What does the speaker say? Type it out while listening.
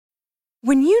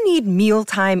When you need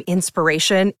mealtime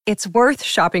inspiration, it's worth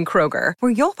shopping Kroger,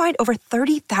 where you'll find over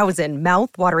 30,000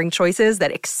 mouth-watering choices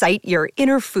that excite your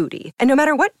inner foodie. And no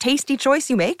matter what tasty choice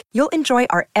you make, you'll enjoy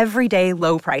our everyday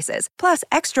low prices, plus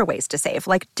extra ways to save,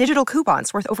 like digital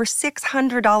coupons worth over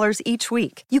 $600 each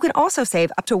week. You can also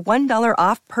save up to $1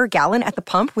 off per gallon at the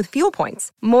pump with fuel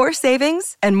points. More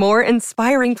savings and more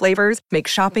inspiring flavors make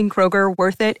shopping Kroger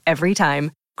worth it every time.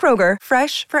 Kroger,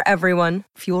 fresh for everyone.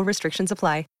 Fuel restrictions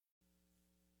apply.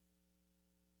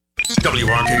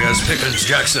 WRKS Pickens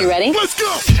Jackson. You ready? Let's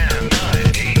go! 10, 9,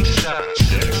 8, 7,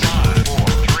 6, 5, 4,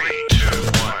 3, 2,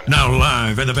 1. Now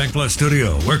live in the Bank Plus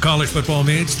studio, where college football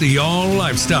meets the all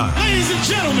lifestyle. Ladies and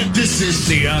gentlemen, this is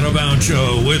the Out of Bounds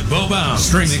Show with Bo Bounds,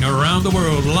 streaming around the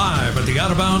world live at the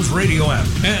Out of Bounds radio app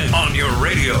and on your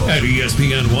radio at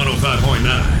ESPN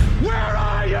 105.9. Where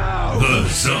are you? The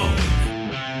Zone.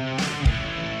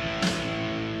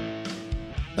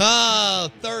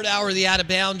 Third hour of the Out of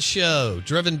Bounds Show,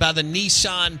 driven by the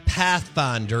Nissan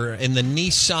Pathfinder and the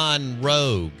Nissan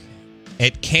Rogue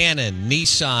at Cannon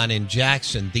Nissan in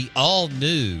Jackson. The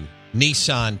all-new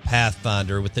Nissan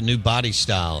Pathfinder with the new body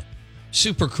style.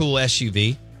 Super cool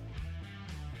SUV.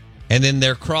 And then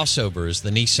their crossover is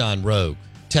the Nissan Rogue.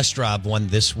 Test drive one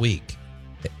this week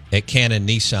at Cannon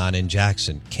Nissan in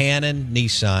Jackson. Cannon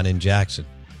Nissan in Jackson.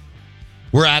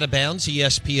 We're Out of Bounds,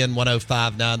 ESPN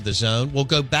 105.9 The Zone. We'll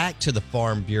go back to the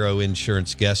Farm Bureau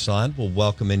Insurance guest line. We'll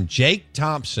welcome in Jake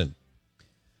Thompson,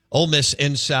 Ole Miss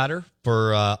insider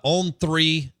for On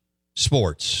 3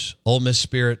 Sports. Ole Miss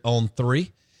Spirit On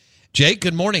 3. Jake,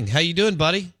 good morning. How you doing,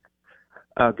 buddy?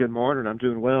 Good morning. I'm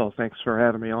doing well. Thanks for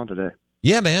having me on today.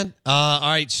 Yeah, man. All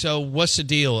right, so what's the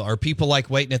deal? Are people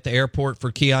like waiting at the airport for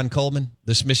Keon Coleman,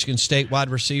 this Michigan State wide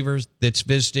receiver that's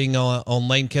visiting on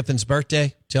Lane Kiffin's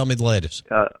birthday? Tell me the latest.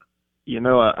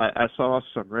 I saw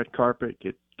some red carpet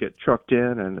get trucked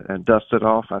in and dusted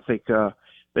off. I think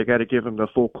they got to give him the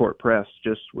full court press.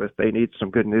 They need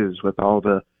some good news with all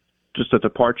the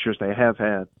departures they have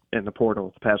had in the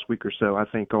portal the past week or so. I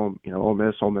think Ole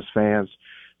Miss fans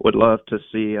would love to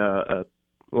see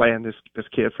land this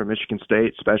kid from Michigan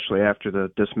State, especially after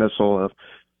the dismissal of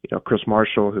Chris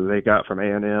Marshall, who they got from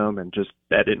A&M, and just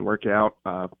that didn't work out.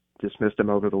 Dismissed him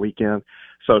over the weekend.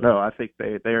 So no, I think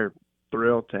they're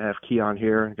thrilled to have Keon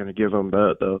here and going to give him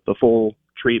the full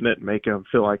treatment and make him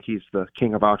feel like he's the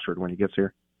king of Oxford when he gets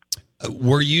here.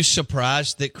 Were you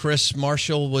surprised that Chris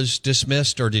Marshall was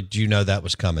dismissed, or did you know that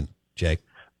was coming, Jake?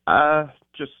 I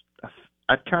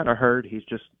kind of heard he's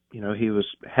just he was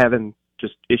having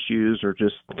just issues or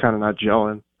just kind of not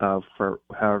gelling, for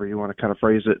however you want to kind of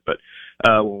phrase it. But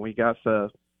when we got the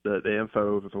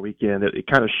info over the weekend, it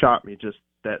kind of shocked me just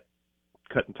that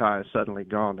cut and tie is suddenly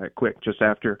gone that quick, just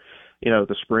after,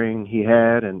 the spring he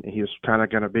had, and he was kind of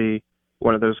going to be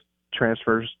one of those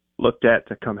transfers looked at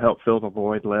to come help fill the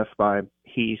void left by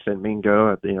Heath and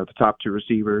Mingo, the top two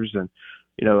receivers, and,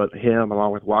 him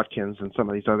along with Watkins and some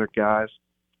of these other guys.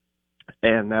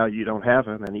 And now you don't have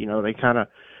him, and,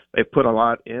 they put a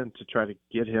lot in to try to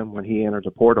get him when he entered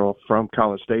the portal from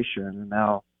College Station, and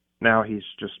now he's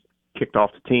just kicked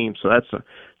off the team. So it's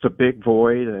a big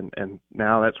void, and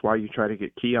now that's why you try to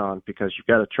get Keon, because you've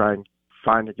got to try and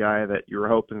find a guy that you're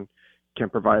hoping can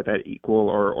provide that equal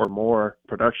or more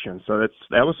production. So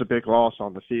that was a big loss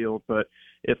on the field. But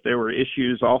if there were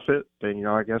issues off it, then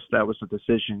I guess that was a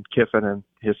decision Kiffin and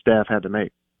his staff had to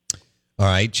make. All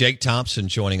right, Jake Thompson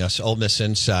joining us, Ole Miss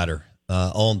insider.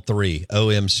 On 3,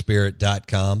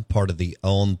 omspirit.com, part of the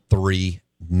On 3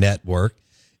 network.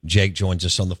 Jake joins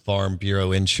us on the Farm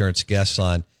Bureau Insurance guest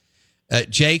line.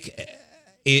 Jake,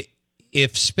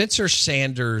 if Spencer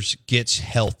Sanders gets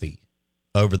healthy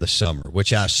over the summer,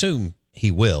 which I assume he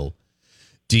will,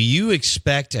 do you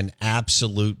expect an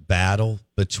absolute battle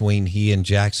between he and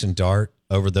Jackson Dart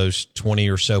over those 20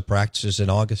 or so practices in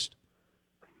August?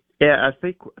 Yeah, I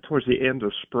think towards the end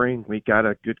of spring, we got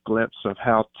a good glimpse of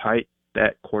how tight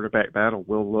that quarterback battle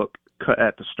will look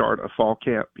at the start of fall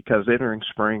camp, because entering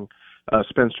spring,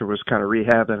 Spencer was kind of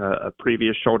rehabbing a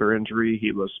previous shoulder injury.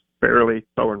 He was barely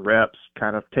throwing reps,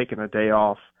 kind of taking a day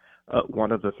off,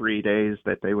 one of the 3 days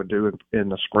that they would do in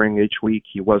the spring each week.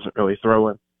 He wasn't really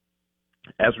throwing.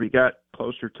 As we got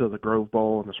closer to the Grove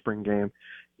Bowl and the spring game,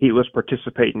 he was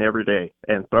participating every day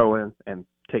and throwing and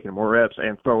taking more reps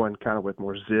and throwing kind of with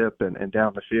more zip and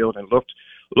down the field, and looked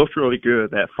really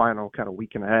good that final kind of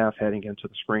week and a half heading into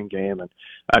the spring game. And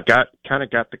I got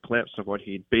the glimpse of what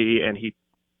he'd be, and he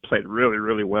played really,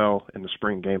 really well in the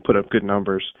spring game, put up good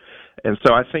numbers. And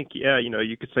so I think,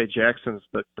 you could say Jackson's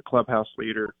the clubhouse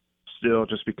leader still,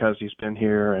 just because he's been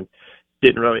here and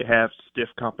didn't really have stiff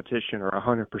competition or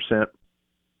 100%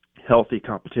 healthy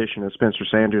competition as Spencer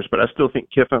Sanders, but I still think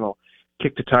Kiffin will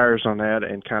kick the tires on that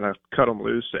and kind of cut them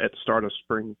loose at the start of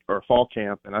spring or fall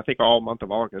camp. And I think all month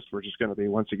of August we're just going to be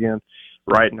once again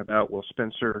writing about, will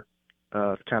Spencer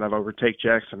kind of overtake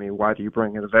Jackson? I mean, why do you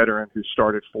bring in a veteran who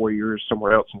started 4 years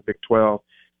somewhere else in the Big 12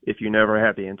 if you never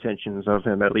had the intentions of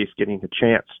him at least getting the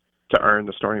chance to earn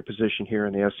the starting position here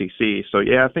in the SEC? So,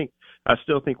 yeah, I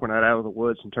still think we're not out of the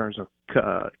woods in terms of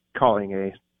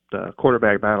calling the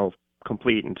quarterback battle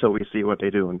complete until we see what they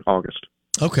do in August.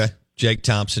 Okay. Jake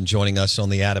Thompson joining us on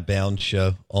the Out of Bounds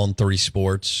show on 3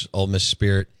 Sports, Ole Miss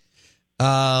Spirit.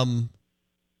 Let's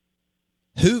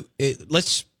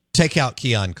take out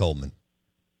Keon Coleman.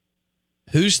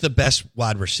 Who's the best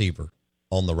wide receiver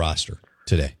on the roster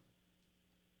today?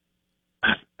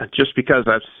 Just because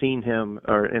I've seen him,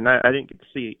 and I didn't get to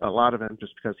see a lot of him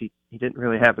just because he didn't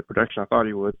really have the production I thought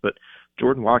he would, but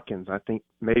Jordan Watkins, I think,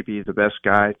 may be the best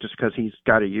guy just because he's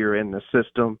got a year in the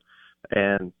system.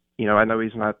 And, you know, I know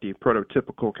he's not the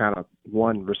prototypical kind of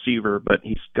one receiver, but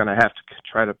he's going to have to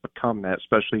try to become that,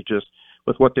 especially just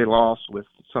with what they lost with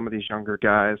some of these younger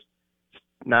guys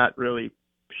not really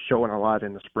showing a lot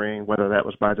in the spring, whether that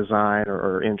was by design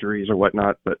or injuries or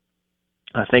whatnot. But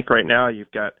I think right now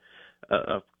you've got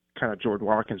a kind of Jordan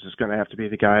Watkins is going to have to be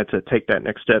the guy to take that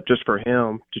next step just for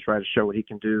him to try to show what he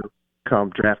can do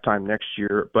come draft time next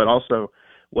year, but also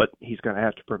what he's going to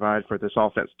have to provide for this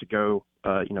offense to go,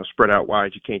 spread out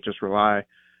wide. You can't just rely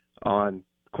on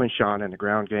Quinshawn in the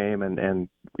ground game and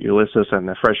Ulysses and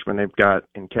the freshman they've got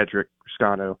in Kedrick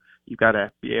Scano. You've got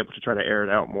to be able to try to air it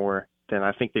out more than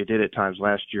I think they did at times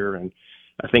last year. And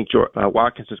I think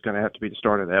Watkins is going to have to be the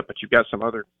start of that. But you've got some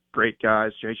other great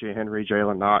guys, J.J. Henry,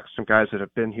 Jalen Knox, some guys that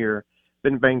have been here,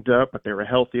 been banged up, but they were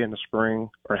healthy in the spring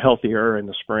or healthier in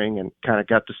the spring and kind of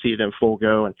got to see them full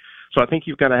go. And so I think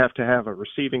you've got to have a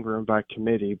receiving room by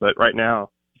committee. But right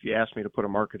now, if you ask me to put a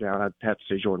marker down, I'd have to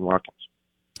say Jordan Watkins.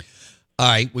 All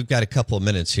right, we've got a couple of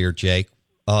minutes here, Jake,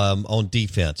 on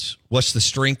defense. What's the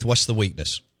strength? What's the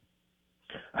weakness?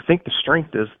 I think the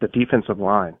strength is the defensive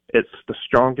line. It's the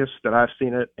strongest that I've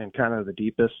seen it and kind of the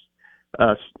deepest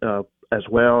as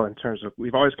well in terms of,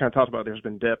 we've always kind of talked about there's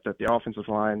been depth at the offensive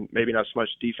line, maybe not so much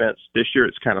defense. This year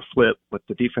it's kind of flipped with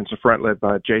the defensive front led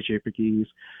by J.J. Pegues,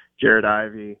 Jared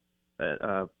Ivey,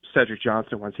 Cedric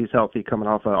Johnson once he's healthy coming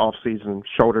off an off-season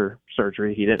shoulder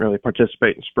surgery. He didn't really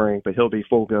participate in spring, but he'll be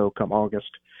full go come August.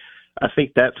 I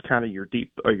think that's kind of your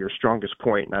deep or your strongest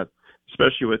point, and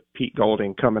especially with Pete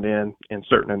Golding coming in,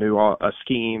 inserting a new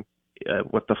scheme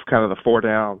with the kind of the 4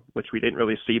 down, which we didn't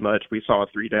really see much. We saw a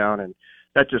 3 down, and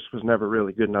that just was never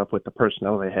really good enough with the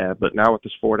personnel they had. But now with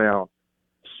this 4 down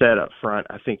set up front,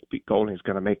 I think Pete Golding is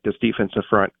going to make this defensive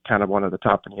front kind of one of the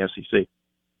top in the SEC.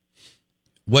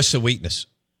 What's the weakness?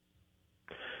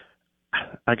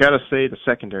 I got to say the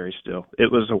secondary still.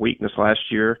 It was a weakness last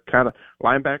year. Kind of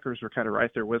linebackers were kind of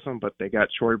right there with them, but they got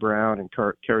Troy Brown and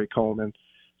Kerry Coleman,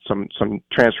 some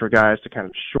transfer guys to kind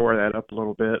of shore that up a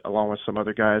little bit, along with some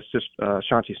other guys, just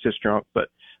Shanti Sistrunk. But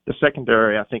the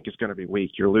secondary, I think, is going to be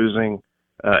weak. You're losing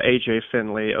A.J.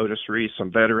 Finley, Otis Reese,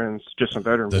 some veteran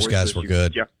Those guys were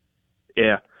good.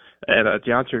 Yeah. And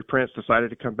Deontay Prince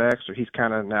decided to come back, so he's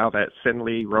kind of now that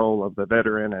Finley role of the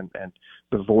veteran and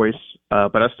the voice.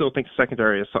 But I still think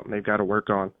secondary is something they've got to work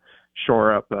on,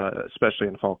 shore up, especially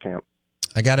in fall camp.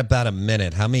 I got about a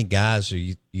minute. How many guys do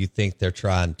you think they're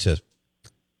trying to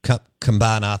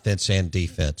combine offense and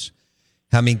defense?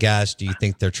 How many guys do you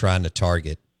think they're trying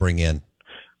to bring in?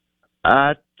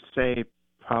 I'd say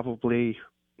probably,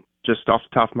 just off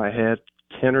the top of my head,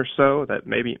 10 or so. That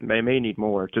maybe they may need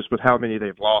more, just with how many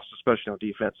they've lost, especially on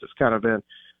defense. It's kind of been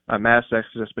a mass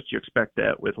exodus, but you expect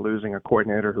that with losing a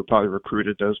coordinator who probably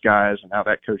recruited those guys, and now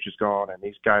that coach is gone, and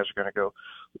these guys are going to go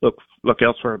look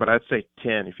elsewhere. But I'd say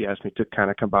 10 if you ask me to kind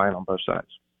of combine on both sides.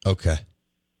 Okay.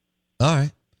 All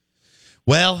right.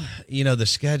 Well, the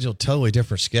schedule, totally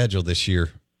different schedule this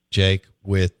year, Jake,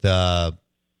 with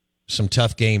some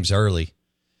tough games early,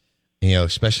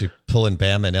 especially pulling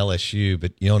Bama and LSU,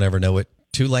 but you don't ever know it.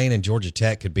 Tulane and Georgia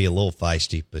Tech could be a little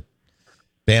feisty, but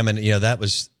Bama, that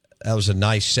was a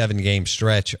nice 7-game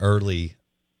stretch early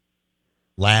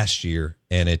last year,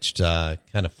 and it's kind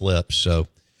of flipped. So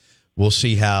we'll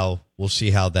see how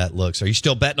that looks. Are you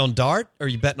still betting on Dart? Or are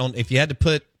you betting on, if you had to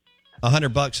put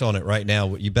 $100 on it right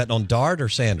now, you betting on Dart or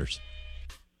Sanders?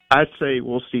 I'd say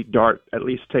we'll see Dart at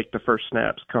least take the first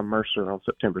snaps come Mercer on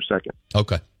September 2nd.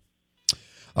 Okay.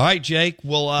 All right, Jake.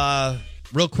 Well,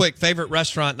 real quick, favorite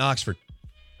restaurant in Oxford?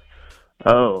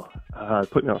 Oh,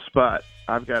 put me on the spot.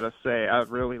 I've got to say, I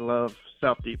really love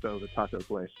South Depot, the taco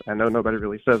place. I know nobody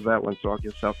really says that one, so I'll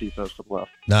give South Depot some love.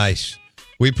 Nice.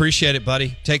 We appreciate it,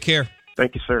 buddy. Take care.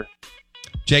 Thank you, sir.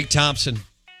 Jake Thompson,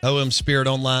 OM Spirit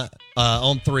Online,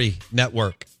 on 3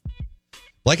 Network.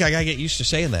 Blake, I got to get used to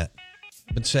saying that.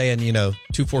 I've been saying,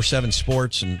 247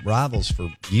 Sports and Rivals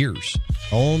for years.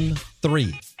 On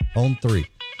 3.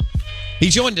 He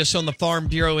joined us on the Farm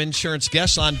Bureau Insurance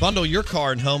guest line. Bundle your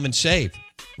car and home and save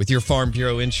with your Farm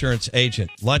Bureau Insurance agent.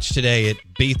 Lunch today at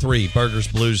B3, Burgers,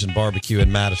 Blues, and Barbecue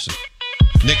in Madison.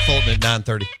 Nick Fulton at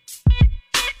 9:30.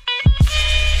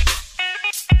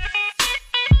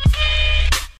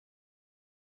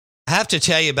 I have to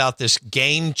tell you about this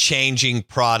game-changing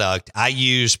product I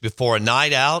use before a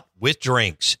night out with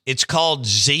drinks. It's called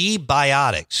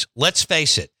Z-Biotics. Let's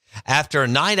face it, after a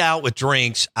night out with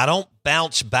drinks, I don't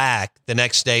bounce back the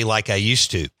next day like I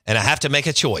used to, and I have to make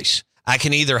a choice. I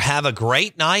can either have a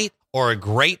great night or a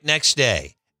great next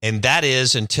day, and that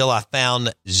is until I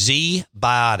found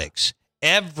Z-Biotics.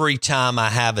 Every time I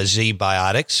have a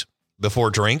Z-Biotics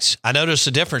before drinks, I notice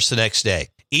a difference the next day.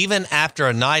 Even after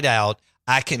a night out,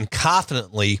 I can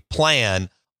confidently plan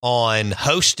on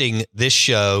hosting this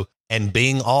show and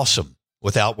being awesome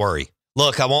without worry.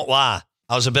 Look, I won't lie.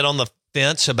 I was a bit on the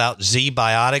fence about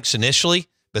Z-Biotics initially,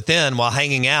 but then while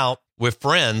hanging out with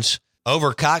friends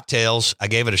over cocktails, I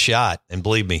gave it a shot. And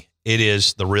believe me, it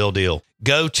is the real deal.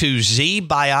 Go to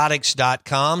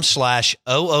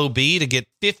zbiotics.com/OOB to get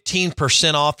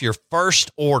 15% off your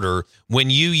first order when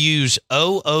you use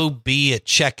OOB at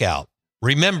checkout.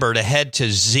 Remember to head to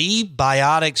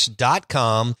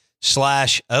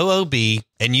zbiotics.com/OOB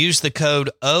and use the code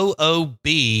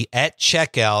OOB at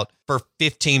checkout for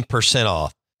 15%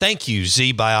 off. Thank you,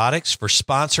 Z-Biotics, for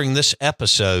sponsoring this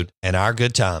episode and our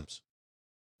good times.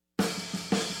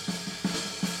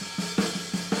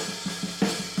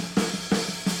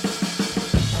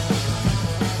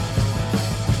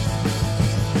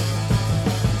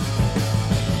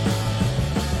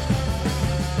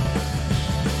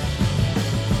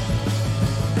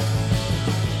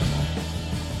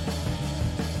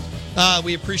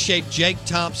 We appreciate Jake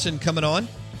Thompson coming on.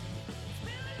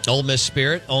 Ole Miss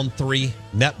Spirit on 3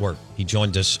 Network. He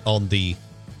joined us on the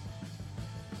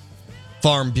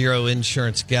Farm Bureau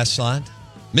Insurance guest line.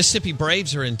 Mississippi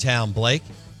Braves are in town, Blake.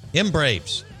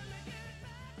 Braves.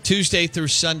 Tuesday through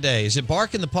Sunday. Is it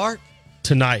Bark in the Park?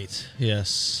 Tonight,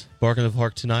 yes. Bark in the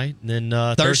Park tonight. And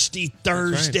then Thirsty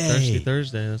Thursday. That's right. Thirsty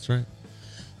Thursday, that's right.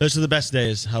 Those are the best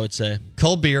days, I would say.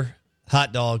 Cold beer,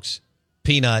 hot dogs,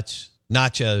 peanuts,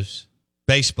 nachos,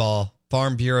 baseball,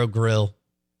 Farm Bureau Grill,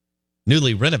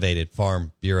 newly renovated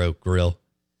Farm Bureau Grill,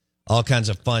 all kinds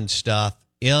of fun stuff.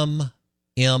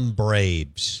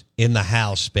 Braves in the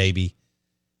house, baby.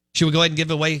 Should we go ahead and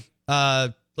give away,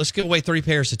 let's give away 3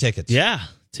 pairs of tickets. Yeah,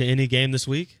 to any game this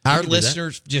week. Our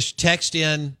listeners, just text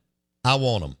in, I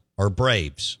want them, or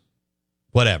Braves,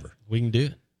 whatever. We can do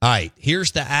it. All right,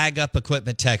 here's the Ag Up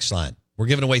Equipment text line. We're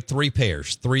giving away 3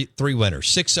 pairs, three winners.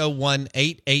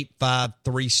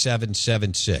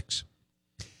 601-885-3776.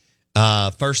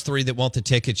 First 3 that want the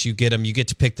tickets, you get them. You get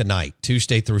to pick the night,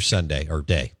 Tuesday through Sunday, or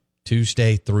day.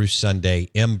 Tuesday through Sunday,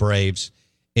 Braves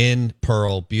in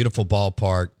Pearl, beautiful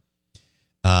ballpark.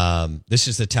 This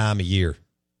is the time of year.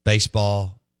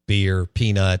 Baseball, beer,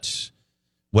 peanuts,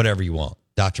 whatever you want.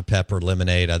 Dr. Pepper,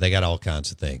 lemonade, they got all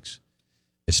kinds of things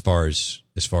as far as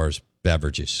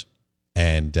beverages.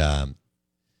 And I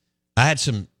had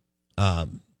some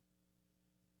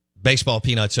baseball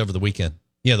peanuts over the weekend.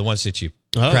 Yeah, the ones that you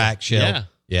crack, shell.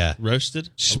 Yeah. Roasted?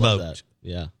 Smoked.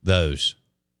 Yeah. Those.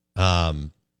 That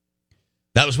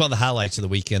was one of the highlights of the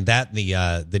weekend. That and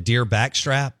the deer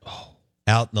backstrap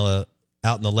out in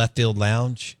the left field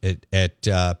lounge at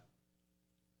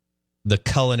the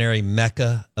culinary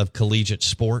mecca of collegiate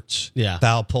sports. Yeah.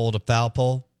 Foul pole to foul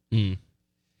pole. Mm.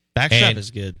 Backstrap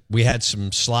is good. We had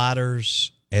some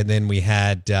sliders, and then we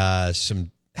had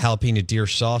some jalapeno deer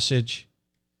sausage,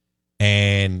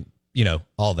 and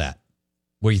all that.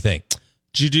 What do you think?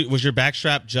 Was your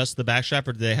backstrap just the backstrap,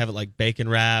 or did they have it like bacon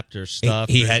wrapped or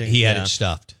stuffed? He had it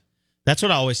stuffed. That's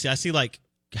what I always see. I see like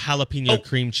jalapeno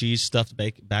cream cheese stuffed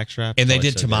backstrap, and they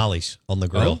did tamales on the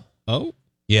grill. Oh,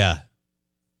 yeah,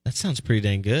 that sounds pretty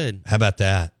dang good. How about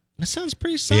that? That sounds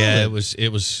pretty solid. Yeah,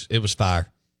 it was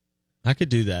fire. I could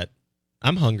do that.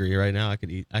 I'm hungry right now. I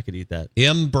could eat that.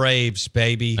 Braves,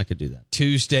 baby. I could do that.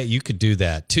 Tuesday, you could do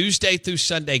that. Tuesday through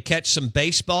Sunday, catch some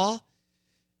baseball.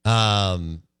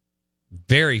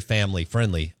 Very family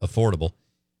friendly, affordable,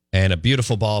 and a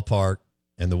beautiful ballpark,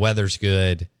 and the weather's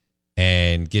good,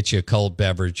 and get you a cold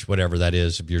beverage, whatever that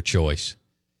is of your choice,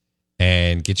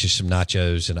 and get you some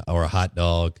nachos or a hot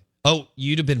dog. Oh,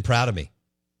 you'd have been proud of me.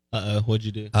 What'd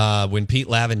you do? When Pete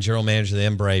Lavin, general manager of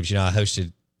the Braves, I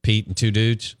hosted Pete and 2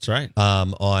 dudes. That's right.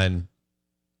 On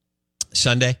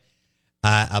Sunday,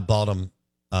 I bought them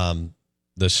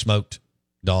the smoked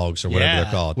dogs or whatever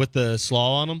they're called with the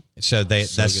slaw on them. So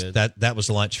that was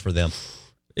lunch for them.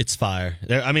 It's fire.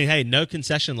 Hey, no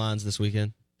concession lines this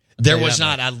weekend. There was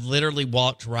not. I literally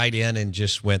walked right in and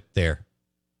just went there.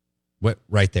 Went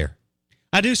right there.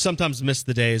 I do sometimes miss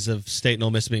the days of State and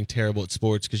Ole Miss being terrible at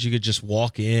sports because you could just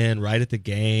walk in right at the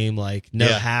game, like no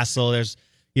hassle. There's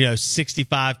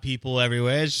 65 people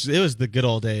everywhere. It was the good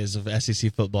old days of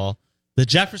SEC football, the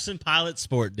Jefferson Pilot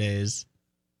Sport days,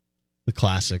 the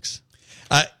classics.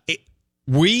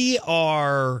 We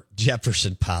are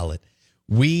Jefferson Pilot.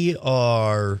 We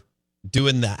are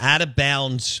doing the Out of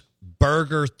Bounds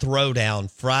Burger Throwdown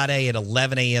Friday at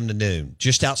 11 a.m. to noon,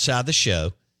 just outside the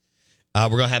show. We're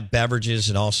going to have beverages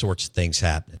and all sorts of things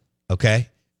happening, okay?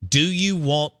 Do you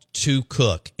want to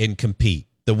cook and compete?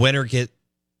 The winner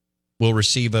will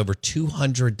receive over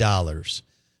 $200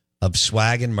 of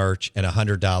swag and merch and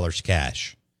 $100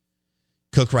 cash.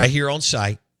 Cook right here on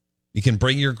site. You can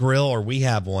bring your grill, or we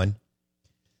have one.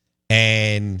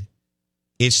 And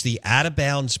it's the Out of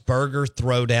Bounds Burger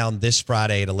Throwdown this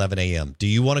Friday at 11 a.m. Do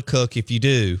you want to cook? If you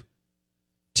do,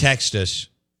 text us,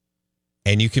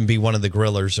 and you can be one of the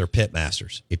grillers or pit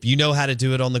masters. If you know how to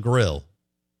do it on the grill,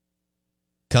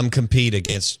 come compete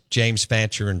against James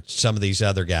Fancher and some of these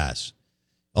other guys.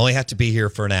 Only have to be here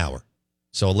for an hour.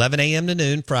 So 11 a.m. to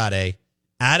noon Friday,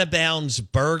 Out of Bounds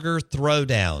Burger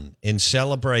Throwdown in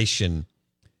celebration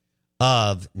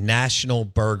of National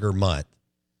Burger Month.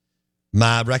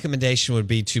 My recommendation would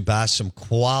be to buy some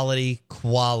quality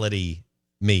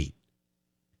meat,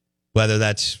 whether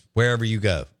that's wherever you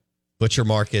go, butcher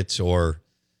markets or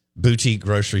boutique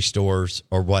grocery stores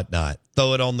or whatnot.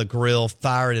 Throw it on the grill,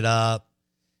 fire it up,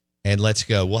 and let's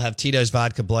go. We'll have Tito's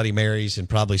Vodka Bloody Marys and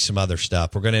probably some other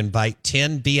stuff. We're going to invite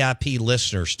 10 VIP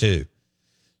listeners, too.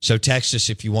 So text us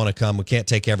if you want to come. We can't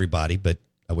take everybody, but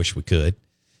I wish we could.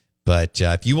 But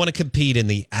if you want to compete in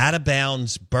the Out of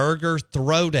Bounds Burger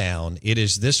Throwdown, it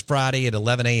is this Friday at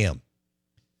 11 a.m.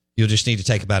 You'll just need to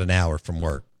take about an hour from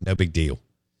work. No big deal.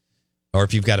 Or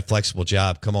if you've got a flexible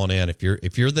job, come on in. If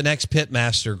you're the next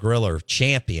pitmaster griller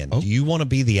champion, do you want to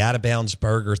be the Out of Bounds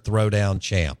Burger Throwdown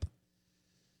champ?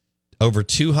 Over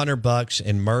 $200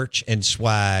 in merch and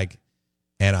swag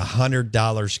and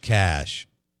 $100 cash.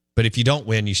 But if you don't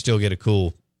win, you still get a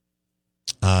cool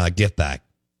gift bag.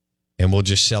 And we'll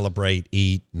just celebrate,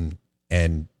 eat,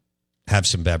 and have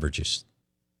some beverages.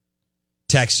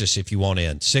 Text us if you want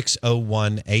in.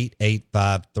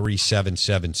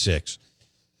 601-885-3776.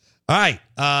 All right.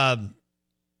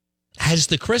 Has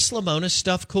the Chris Lemonis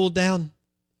stuff cooled down?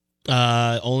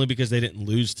 Only because they didn't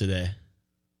lose today.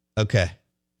 Okay.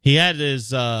 He had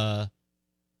his dog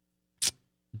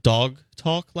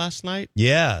talk last night.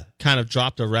 Yeah. Kind of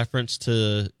dropped a reference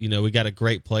to, we got a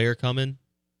great player coming.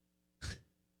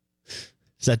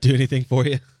 Does that do anything for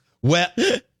you? Well,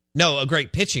 no, a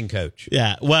great pitching coach.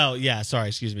 Yeah. Well, yeah. Sorry,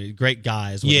 excuse me. Great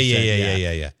guy is what he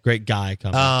said. Yeah. Great guy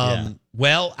coming.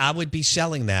 Well, I would be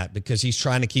selling that because he's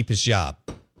trying to keep his job.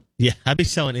 Yeah, I'd be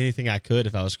selling anything I could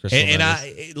if I was Chris.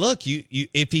 And look, you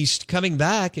if he's coming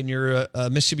back and you're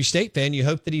a Mississippi State fan, you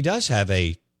hope that he does have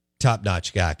a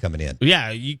top-notch guy coming in.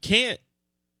 Yeah,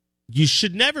 you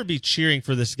should never be cheering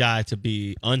for this guy to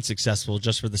be unsuccessful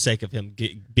just for the sake of him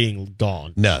being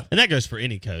gone. No. And that goes for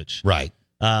any coach. Right.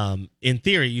 In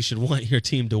theory, you should want your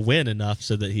team to win enough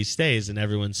so that he stays and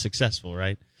everyone's successful,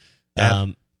 right? Yeah.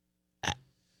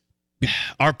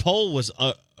 Our poll was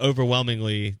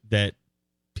overwhelmingly that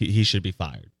he should be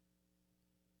fired.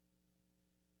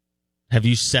 Have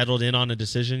you settled in on a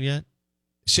decision yet?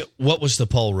 So, what was the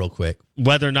poll, real quick?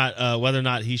 Whether or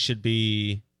not he should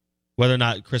be, whether or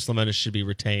not Chris Lemonis should be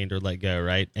retained or let go,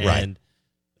 right? And,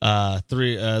 right.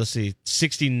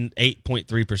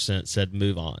 68.3% said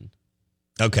move on.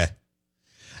 Okay.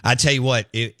 I tell you what,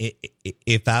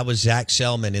 if I was Zach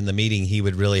Selman in the meeting, he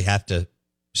would really have to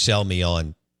sell me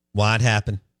on why it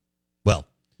happened. Well,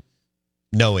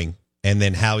 knowing, and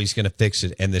then how he's going to fix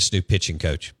it, and this new pitching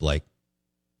coach, Blake,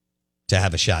 to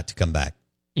have a shot to come back.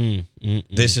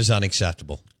 This is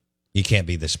unacceptable. You can't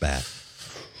be this bad.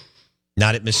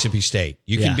 Not at Mississippi State.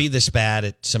 You can be this bad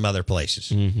at some other places.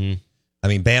 Mm-hmm. I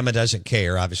mean, Bama doesn't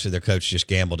care. Obviously, their coach just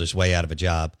gambled his way out of a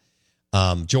job.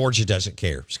 Georgia doesn't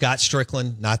care. Scott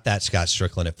Strickland, not that Scott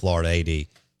Strickland at Florida AD.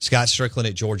 Scott Strickland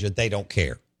at Georgia, they don't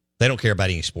care. They don't care about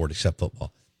any sport except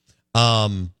football.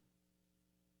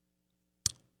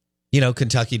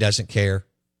 Kentucky doesn't care.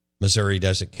 Missouri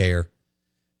doesn't care.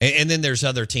 And then there's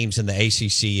other teams in the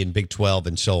ACC and Big 12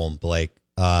 and so on, Blake.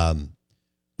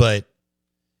 But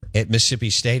at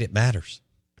Mississippi State, it matters.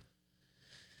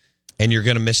 And you're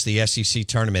going to miss the SEC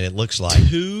tournament, it looks like.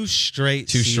 Two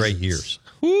straight years.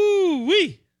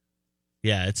 Woo-wee.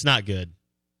 Yeah, it's not good.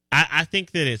 I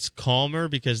think that it's calmer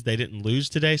because they didn't lose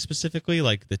today specifically.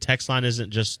 Like, the text line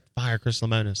isn't just fire Chris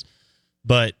Lemonis.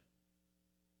 But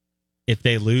if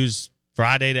they lose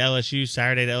Friday to LSU,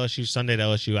 Saturday to LSU, Sunday to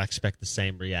LSU, I expect the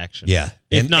same reaction. Yeah.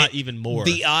 If not even more.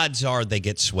 The odds are they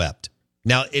get swept.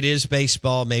 Now, it is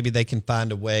baseball. Maybe they can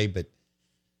find a way, but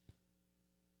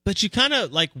you kind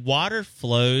of, like, water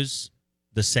flows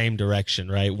the same direction,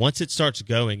 right? Once it starts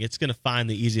going, it's going to find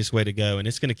the easiest way to go, and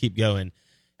it's going to keep going.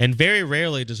 And very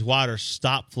rarely does water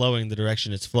stop flowing the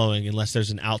direction it's flowing unless there's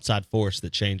an outside force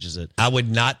that changes it. I would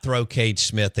not throw Cade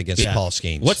Smith against Paul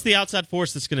Skeens. What's the outside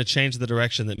force that's going to change the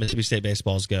direction that Mississippi State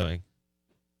baseball is going?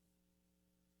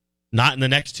 Not in the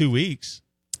next 2 weeks.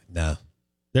 No.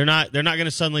 They're not going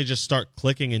to suddenly just start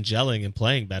clicking and gelling and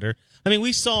playing better. I mean,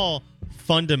 we saw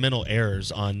fundamental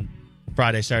errors on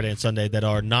Friday, Saturday, and Sunday that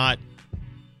are not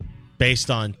based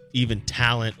on even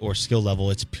talent or skill level.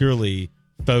 It's purely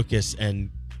focus and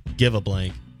give a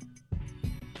blank.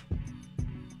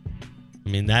 I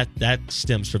mean, that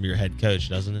stems from your head coach,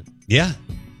 doesn't it? Yeah.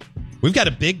 We've got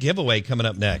a big giveaway coming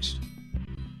up next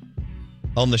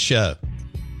on the show.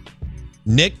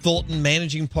 Nick Fulton,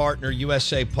 managing partner,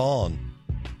 USA Pawn,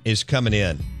 is coming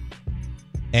in.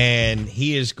 And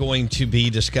he is going to be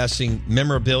discussing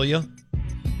memorabilia,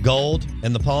 gold,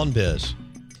 and the pawn biz.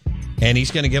 And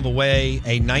he's going to give away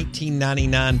a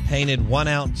 1999 painted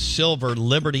 1-ounce silver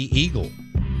Liberty Eagle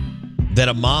that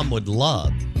a mom would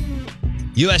love.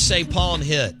 USA Pawn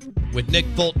Hit with Nick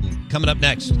Fulton coming up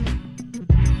next.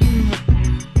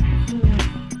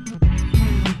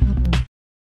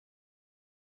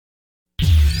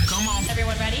 Come on.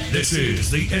 Everyone ready? This is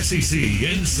the SEC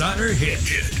Insider Hit.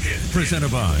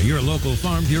 Presented by your local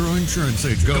Farm Bureau Insurance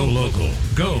agent. Go local.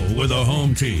 Go with a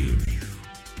home team.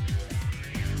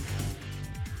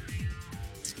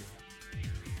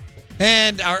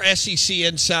 And our SEC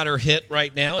Insider Hit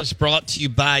right now is brought to you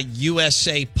by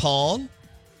USA Pawn.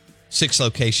 6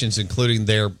 locations, including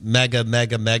their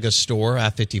mega store,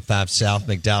 I-55 South,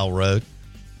 McDowell Road.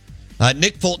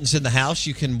 Nick Fulton's in the house.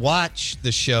 You can watch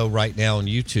the show right now on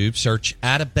YouTube. Search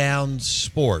Out of Bounds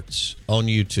Sports on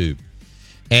YouTube.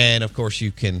 And, of course,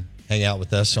 you can hang out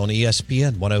with us on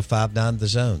ESPN 105.9 The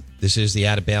Zone. This is the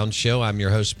Out of Bounds Show. I'm your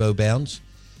host, Bo Bounds.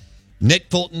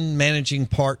 Nick Fulton, managing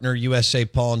partner, USA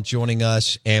Pawn, joining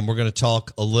us, and we're going to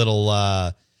talk a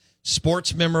little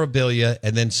sports memorabilia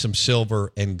and then some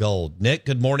silver and gold. Nick,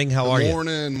 good morning. How are you?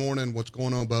 Morning. What's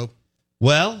going on, Bo?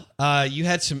 Well, you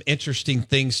had some interesting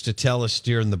things to tell us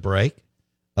during the break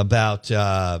about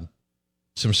some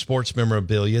sports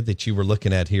memorabilia that you were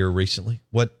looking at here recently.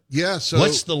 What's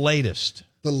the latest?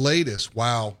 The latest,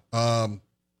 wow.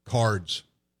 Cards.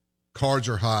 Cards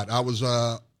are hot. I was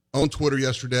on Twitter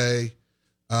yesterday,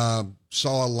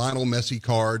 saw a Lionel Messi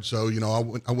card. So,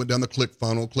 I went down the click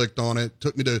funnel, clicked on it,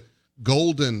 took me to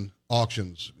Golden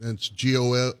Auctions. It's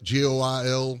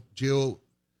G-O-I-L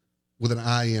with an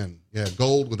I-N. Yeah,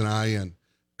 Gold with an I-N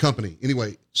company.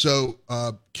 Anyway, so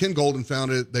Ken Golden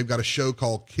founded it. They've got a show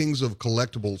called Kings of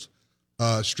Collectibles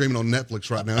streaming on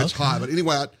Netflix right now. It's hot. But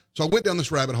anyway, so I went down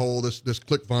this rabbit hole, this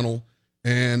click funnel,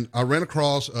 and I ran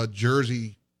across a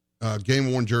jersey,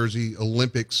 game-worn jersey,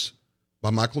 Olympics by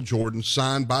Michael Jordan,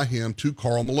 signed by him to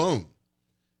Karl Malone.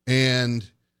 And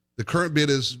the current bid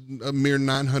is a mere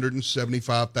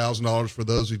 $975,000 for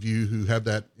those of you who have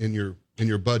that in your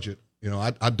budget.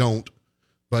 I don't.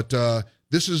 But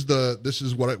this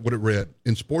is what it read.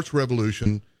 In Sports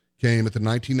Revolution came at the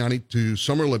 1992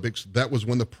 Summer Olympics. That was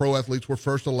when the pro athletes were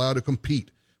first allowed to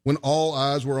compete, when all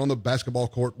eyes were on the basketball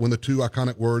court, when the 2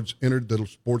 iconic words entered the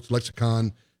sports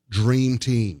lexicon: Dream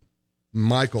Team.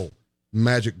 Michael,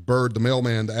 Magic, Bird, the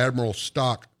Mailman, the Admiral,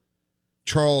 Stock,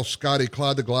 Charles, Scotty,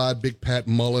 Clyde the Glide, Big Pat,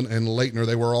 Mullen, and Leitner.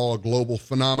 They were all a global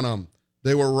phenomenon.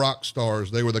 They were rock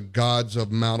stars. They were the gods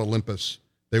of Mount Olympus.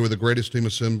 They were the greatest team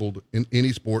assembled in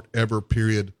any sport ever,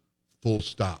 period, full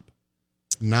stop.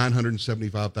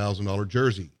 $975,000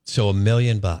 jersey. So $1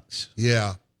 million.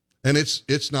 Yeah. And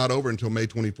it's not over until May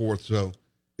 24th, so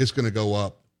it's going to go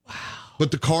up. Wow.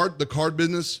 But the card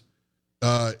business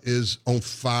is on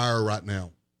fire right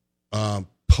now.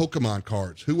 Pokemon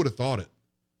cards. Who would have thought it?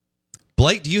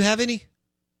 Blake, do you have any?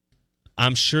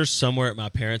 I'm sure somewhere at my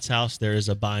parents' house there is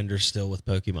a binder still with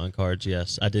Pokemon cards.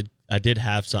 Yes, I did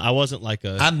have some. I wasn't like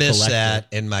a I missed collector. that,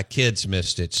 and my kids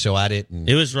missed it, so I didn't.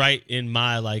 It was right in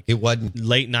my it wasn't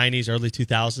late 90s, early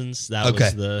 2000s. That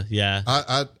was the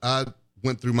I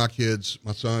went through my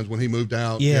sons when he moved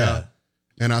out. Yeah.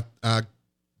 And I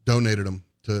donated them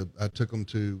I took them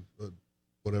to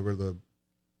whatever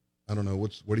I don't know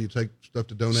where do you take stuff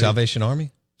to donate? Salvation Army?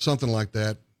 Something like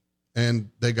that. And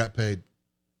they got paid.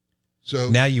 So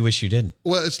now you wish you didn't.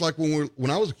 Well, it's like when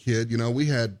I was a kid, we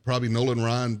had probably Nolan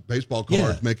Ryan baseball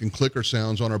cards making clicker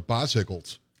sounds on our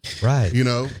bicycles. Right.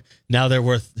 Now they're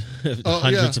worth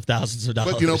hundreds of thousands of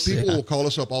dollars. But people will call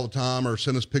us up all the time or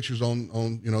send us pictures on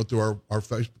through our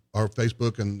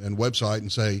Facebook and website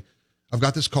and say, I've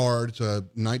got this card. It's a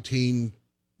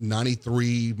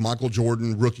 1993 Michael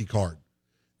Jordan rookie card.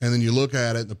 And then you look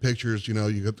at it in the pictures, you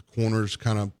got the corners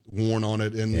kind of worn on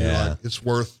it, and you're like, it's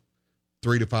worth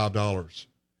 $3 to $5.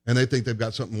 And they think they've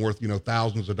got something worth,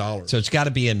 thousands of dollars. So it's got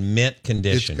to be in mint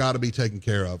condition. It's got to be taken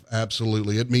care of.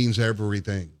 Absolutely. It means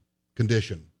everything.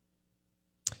 Condition.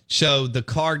 So the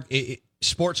card,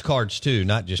 sports cards too,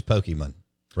 not just Pokemon,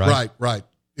 right? Right.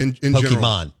 In Pokemon.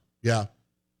 General. Yeah.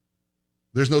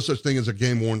 There's no such thing as a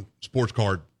game-worn sports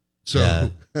card.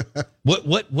 So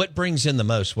what brings in the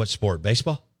most? What sport?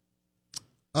 Baseball?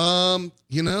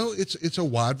 It's a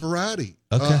wide variety.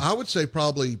 Okay. I'd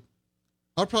probably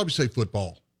say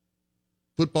football.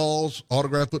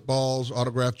 Autographed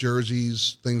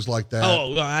jerseys, things like that.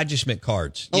 Oh, I just meant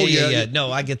cards. Oh, yeah.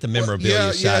 No, I get the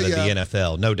memorabilia side of the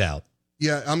NFL, no doubt.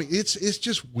 Yeah, I mean, it's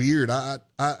just weird. I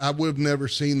would have never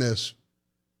seen this,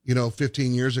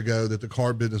 15 years ago, that the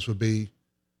card business would be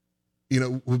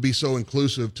so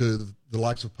inclusive to the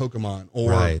likes of Pokemon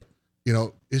or,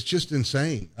 it's just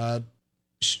insane.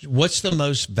 What's the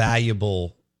most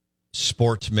valuable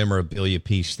sports memorabilia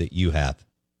piece that you have?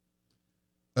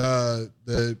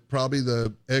 Probably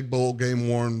the Egg Bowl game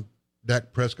worn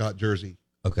Dak Prescott jersey.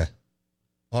 Okay.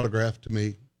 Autographed to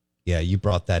me. Yeah, you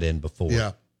brought that in before.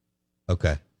 Yeah.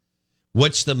 Okay.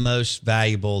 What's the most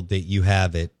valuable that you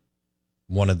have at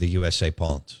one of the USA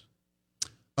Pawns?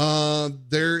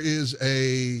 There is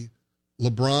a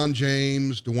LeBron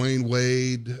James, Dwayne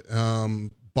Wade,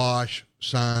 Bosch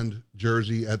signed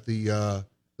jersey at the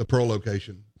Pearl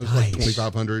location. It was like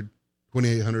 2,500,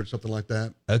 2,800, something like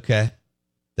that. Okay.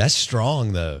 That's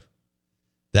strong though.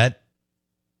 And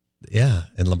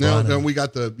LeBron. Now we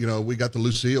got the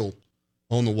Lucille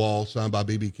on the wall signed by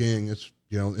BB King. It's,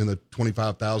 in the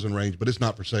 25,000 range, but it's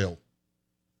not for sale.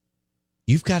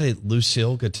 You've got a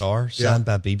Lucille guitar signed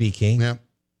by BB King? Yeah.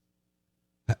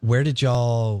 Where did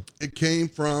y'all? It came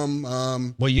from.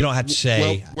 Well, you don't have to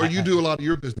say. Where you do a lot of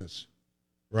your business,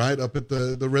 right? Up at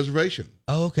the reservation.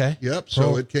 Oh, okay. Yep.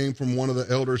 So it came from one of the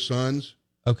elder sons.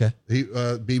 Okay. He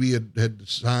BB had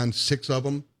signed 6 of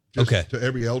them to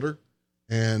every elder,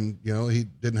 and he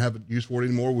didn't have use for it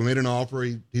anymore. We made an offer.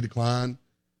 He declined.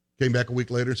 Came back a week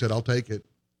later and said, "I'll take it,"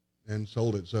 and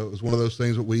sold it. So it was one of those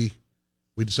things that we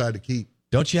decided to keep.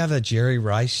 Don't you have a Jerry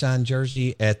Rice signed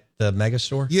jersey at the mega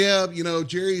store? Yeah,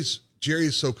 Jerry's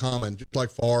so common, just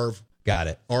like Favre. Got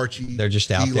it. Archie. They're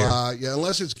just out Eli. there. Yeah,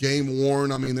 unless it's game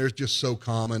worn. I mean, they're just so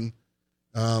common.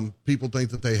 People think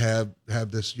that they have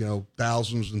this,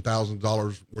 thousands and thousands of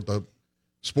dollars worth of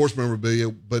sports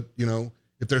memorabilia, but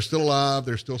if they're still alive,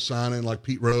 they're still signing, like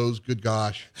Pete Rose. Good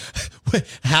gosh.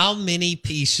 How many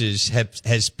pieces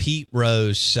has Pete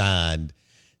Rose signed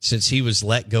since he was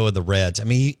let go of the Reds? I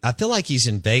mean, I feel like he's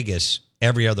in Vegas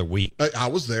every other week. I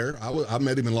was there. I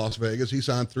met him in Las Vegas. He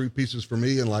signed 3 pieces for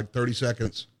me in like 30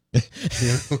 seconds.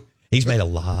 He's made a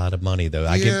lot of money, though.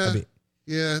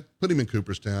 Yeah, put him in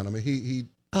Cooperstown. I mean, he.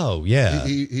 Oh yeah,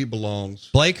 he belongs.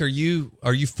 Blake, are you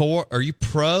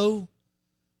pro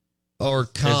or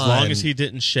con? As long as he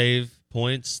didn't shave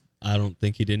points, I don't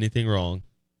think he did anything wrong.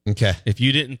 Okay. If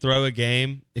you didn't throw a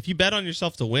game, if you bet on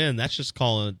yourself to win, that's just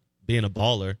being a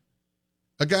baller.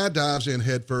 A guy dives in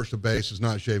head first to base is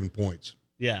not shaving points.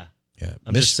 Yeah. Yeah.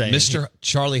 I'm just saying. Mr.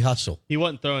 Charlie Hustle. He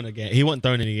wasn't throwing a game. He wasn't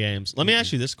throwing any games. Let me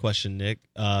ask you this question, Nick,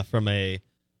 from a,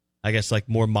 I guess, like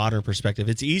more modern perspective.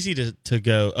 It's easy to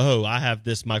go, oh, I have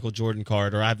this Michael Jordan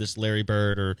card, or I have this Larry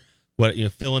Bird, or what,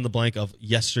 fill in the blank of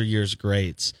yesteryear's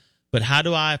greats. But how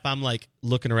do I, if I'm like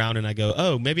looking around and I go,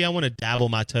 oh, maybe I want to dabble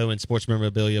my toe in sports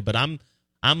memorabilia, but I'm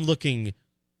looking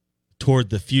toward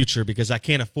the future because I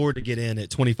can't afford to get in at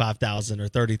 $25,000 or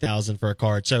 $30,000 for a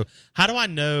card. So how do I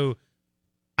know?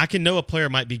 I can know a player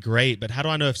might be great, but how do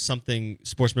I know if something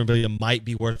sports memorabilia might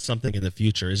be worth something in the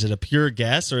future? Is it a pure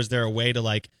guess, or is there a way to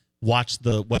like watch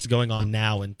what's going on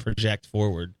now and project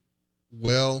forward?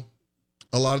 Well,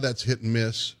 a lot of that's hit and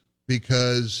miss,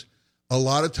 because a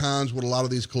lot of times what a lot of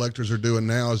these collectors are doing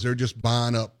now is they're just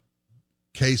buying up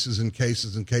cases and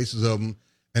cases and cases of them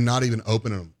and not even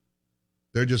opening them.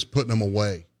 They're just putting them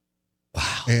away.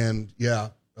 Wow. And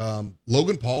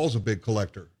Logan Paul's a big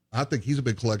collector. I think he's a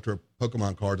big collector of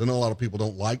Pokemon cards. I know a lot of people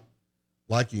don't like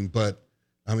him, but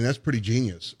I mean, that's pretty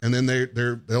genius. And then they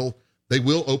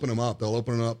will open them up. They'll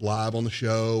open them up live on the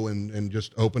show and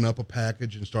just open up a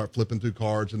package and start flipping through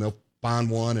cards, and they'll find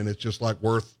one and it's just like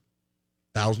worth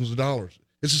thousands of dollars.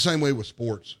 It's the same way with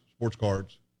sports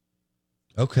cards.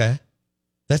 Okay.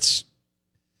 That's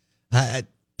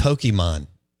Pokemon.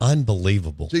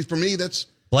 Unbelievable. See, for me, that's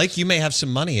Blake. You may have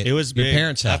some money at It was your big.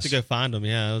 parents' I house. have to go find them.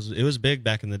 Yeah, it was big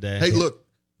back in the day. hey, look,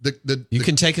 You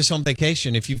can take us on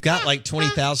vacation if you've got like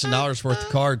 $20,000 worth of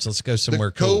cards. Let's go somewhere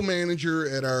the cool. co-manager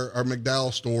at our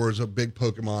McDowell store is a big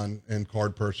Pokemon and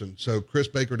card person. So Chris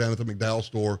Baker down at the McDowell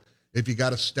store, if you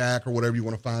got a stack or whatever you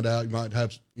want to find out, you might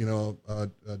have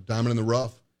a diamond in the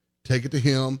rough. Take it to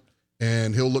him,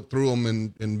 and he'll look through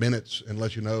them in minutes and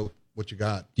let you know what you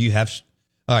got. Do you have?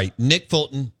 All right, Nick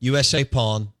Fulton, USA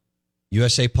Pawn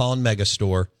Mega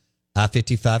Store,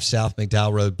 I-55 South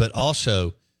McDowell Road, but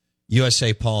also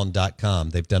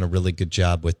USAPawn.com. They've done a really good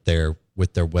job with their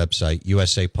website,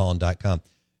 USAPawn.com.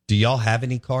 Do y'all have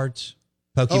any cards?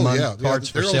 Pokemon cards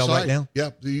for sale right now?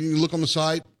 Yeah, you look on the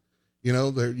site.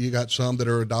 You got some that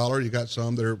are $1. You got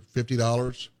some that are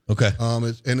 $50. Okay.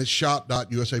 It's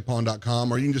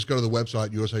shop.usapawn.com, or you can just go to the website,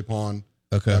 usapawn.com.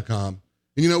 Okay.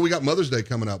 And we got Mother's Day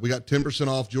coming up. We got 10%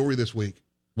 off jewelry this week.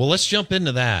 Well, let's jump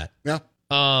into that. Yeah.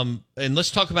 And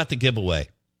let's talk about the giveaway.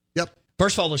 Yep.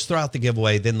 First of all, let's throw out the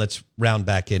giveaway, then let's round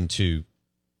back into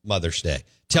Mother's Day.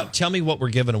 Tell me what we're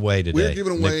giving away today. We're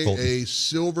giving away a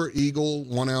Silver Eagle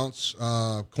 1 ounce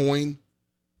coin.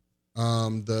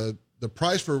 The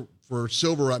price for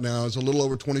silver right now is a little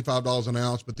over $25 an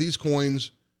ounce, but these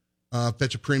coins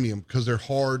fetch a premium because they're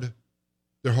hard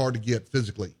to get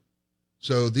physically.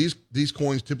 So these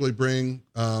coins typically bring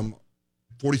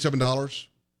 $47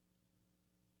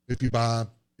 if you buy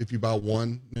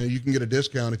one. You can get a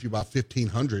discount if you buy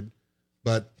 1,500.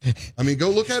 But I mean,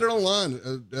 go look at it online.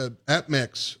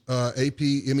 APMEX,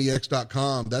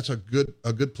 APMEX.com. That's a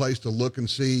good place to look and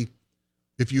see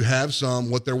if you have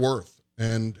some, what they're worth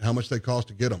and how much they cost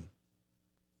to get them.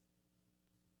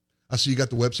 I see you got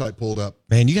the website pulled up.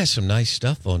 Man, you got some nice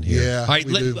stuff on here. Yeah. All right,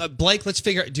 Blake, let's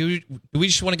figure out. Do we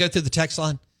just want to go through the text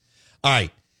line? All right.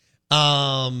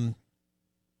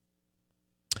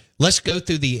 Let's go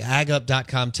through the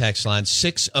agup.com text line,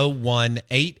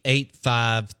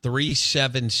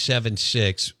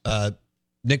 601-885-3776.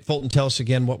 Nick Fulton, tell us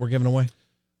again what we're giving away.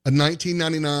 A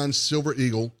 1999 Silver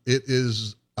Eagle. It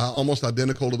is almost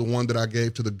identical to the one that I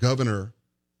gave to the governor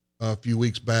a few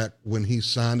weeks back when he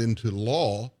signed into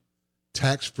law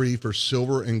tax-free for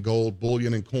silver and gold,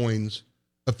 bullion and coins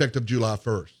effective July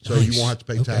 1st. So Nice. You won't have to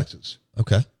pay taxes.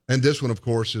 Okay. And this one, of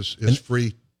course, is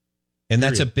free. And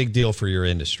that's a big deal for your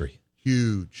industry.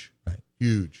 Huge. Right.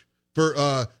 Huge. For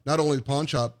not only the pawn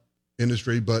shop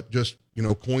industry, but just,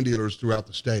 coin dealers throughout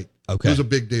the state. Okay. It was a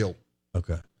big deal.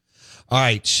 Okay. All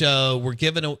right. So we're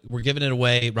giving it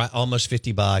away almost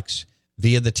 $50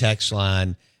 via the text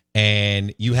line,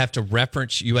 and you have to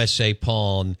reference USA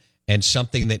Pawn and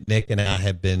something that Nick and I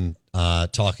have been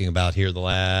talking about here the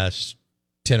last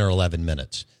 10 or 11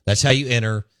 minutes. That's how you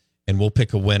enter, and we'll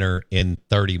pick a winner in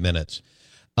 30 minutes.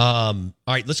 All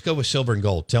right, let's go with silver and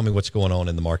gold. Tell me what's going on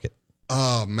in the market.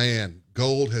 Oh, man.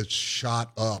 Gold has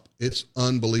shot up. It's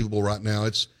unbelievable right now.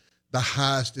 It's the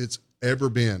highest it's ever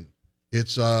been.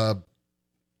 It's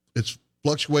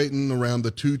fluctuating around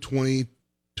the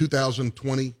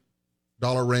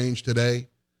 $2,020 range today,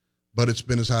 but it's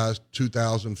been as high as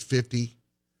 $2,050.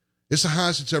 It's the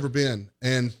highest it's ever been.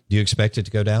 And Do you expect it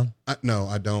to go down? no,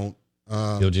 I don't.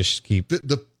 You'll just keep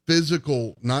The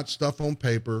physical, not stuff on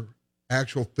paper,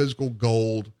 actual physical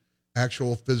gold,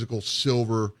 actual physical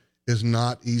silver is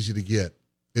not easy to get.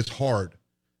 It's hard.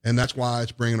 And that's why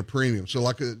it's bringing a premium. So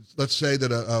let's say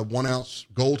that a 1 ounce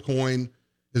gold coin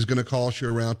is going to cost you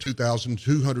around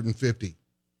 $2,250.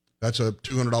 That's a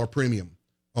 $200 premium.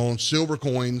 On silver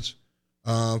coins,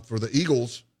 for the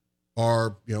Eagles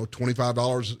are,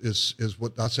 $25 is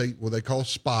what I say, what they call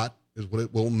spot, is what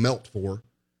it will melt for.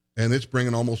 And it's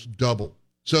bringing almost double.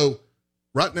 So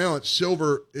right now it's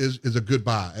silver is a good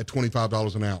buy at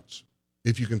 $25 an ounce.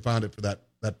 If you can find it for that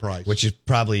price, which is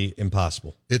probably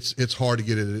impossible. It's hard to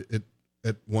get it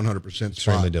at 100%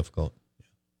 Extremely difficult.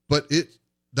 But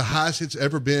the highest it's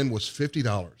ever been was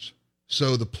 $50.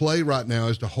 So the play right now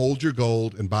is to hold your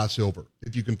gold and buy silver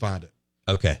if you can find it.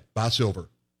 Okay. Buy silver.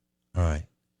 All right.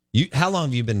 How long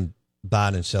have you been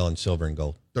buying and selling silver and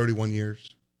gold? 31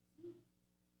 years.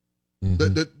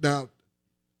 Mm-hmm. Now,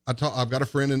 I've got a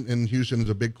friend in Houston who's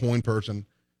a big coin person,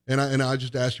 and I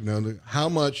just asked him, how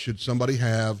much should somebody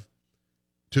have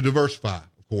to diversify?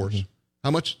 Of course, Mm-hmm.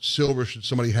 How much silver should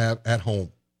somebody have at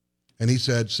home? And he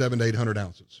said 700 to 800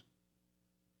 ounces.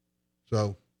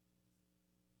 So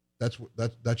that's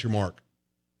your mark.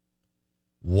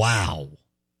 Wow.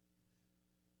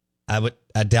 I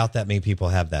doubt that many people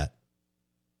have that.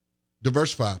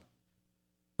 Diversify.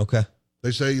 Okay. They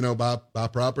say, buy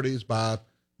properties, buy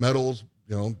metals,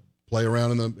 play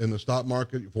around in the stock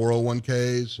market,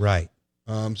 401ks. Right.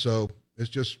 So it's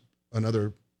just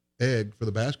another egg for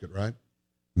the basket, right?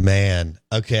 Man.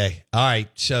 Okay. All right.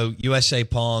 So USA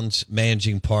Pawn's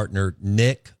managing partner,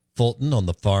 Nick Fulton, on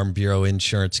the Farm Bureau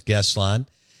Insurance guest line,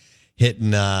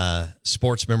 hitting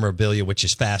sports memorabilia, which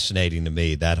is fascinating to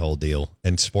me, that whole deal,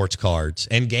 and sports cards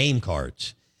and game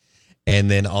cards, and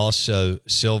then also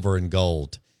silver and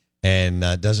gold. And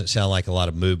doesn't sound like a lot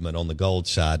of movement on the gold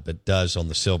side, but does on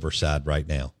the silver side right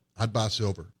now. I'd buy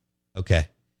silver. Okay.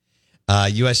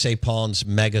 USA Pawn's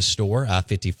mega store,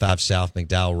 I-55 South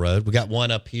McDowell Road. We got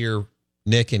one up here,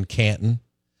 Nick, in Canton,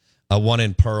 one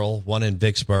in Pearl, one in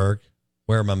Vicksburg.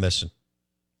 Where am I missing?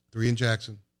 3 in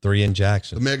Jackson. 3 in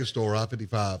Jackson. The mega store,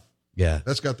 I-55. Yeah.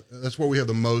 That's where we have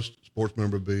the most sports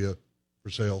memorabilia for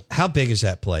sale. How big is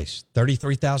that place?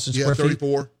 33,000 square feet?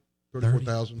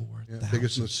 34,000. Yeah,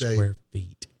 biggest in the state. Square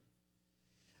feet.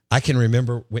 I can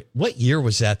remember, what year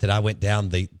was that I went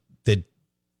down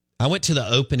I went to the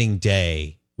opening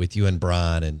day with you and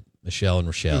Brian and Michelle and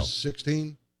Rochelle. It was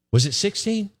 16. Was it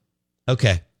 16?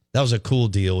 Okay. That was a cool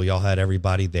deal. Y'all had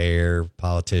everybody there,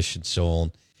 politicians, so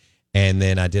on. And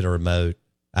then I did a remote.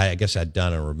 I guess I'd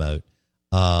done a remote.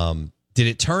 Did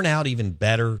it turn out even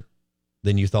better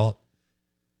than you thought?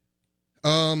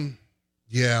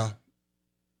 Yeah.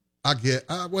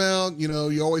 Well,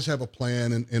 you always have a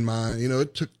plan in mind.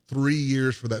 It took 3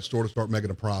 years for that store to start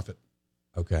making a profit.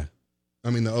 Okay. I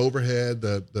mean, the overhead,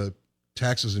 the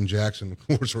taxes in Jackson, of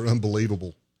course, are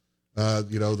unbelievable.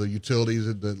 The utilities,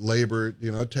 the labor,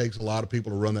 it takes a lot of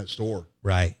people to run that store.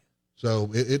 Right. So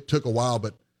it took a while,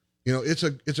 but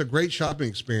it's a great shopping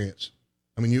experience.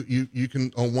 I mean, you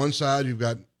can, on one side, you've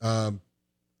got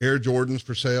Air Jordans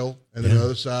for sale, and then the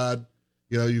other side,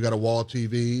 you got a wall of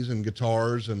TVs and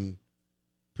guitars and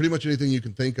pretty much anything you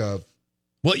can think of.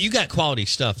 Well, you got quality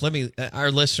stuff.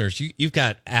 Our listeners, you've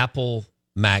got Apple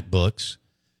MacBooks.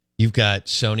 You've got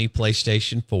Sony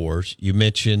PlayStation 4s. You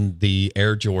mentioned the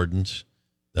Air Jordans.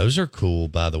 Those are cool,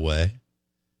 by the way.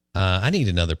 I need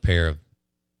another pair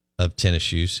of tennis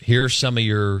shoes. Here are some of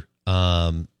your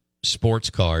sports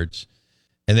cards.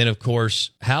 And then, of course,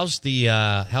 how's the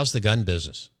gun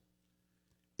business?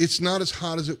 It's not as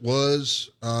hot as it was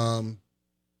 2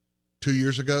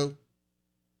 years ago.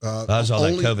 That was all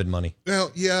that COVID money.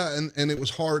 Well, yeah, and it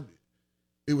was hard.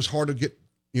 It was hard to get,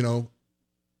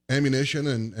 ammunition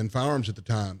and firearms at the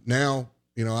time. Now,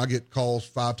 I get calls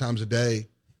 5 times a day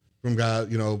from guys,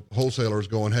 wholesalers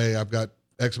going, "Hey, I've got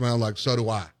X amount." Like, so do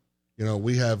I.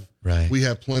 We have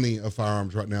plenty of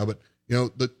firearms right now. But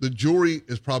the jewelry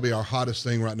is probably our hottest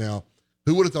thing right now.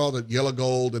 Who would have thought that yellow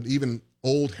gold and even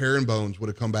old herringbones would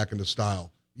have come back into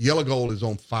style? Yellow gold is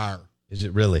on fire. Is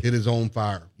it really? It is on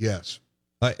fire. Yes.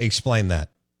 Explain that.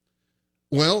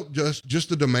 Well, just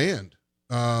the demand.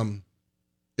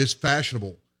 It's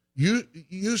fashionable.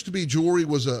 Used to be jewelry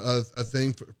was a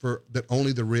thing for that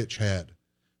only the rich had.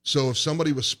 So if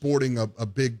somebody was sporting a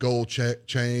big gold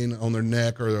chain on their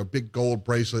neck or a big gold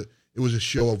bracelet, it was a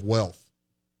show of wealth.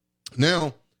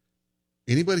 Now,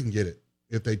 anybody can get it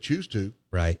if they choose to.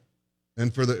 Right.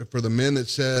 And for the men that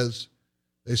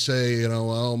say,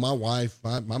 well, my wife,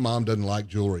 my mom doesn't like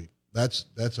jewelry. That's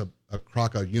a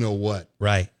crock of what.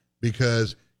 Right.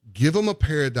 Because give them a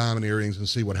pair of diamond earrings and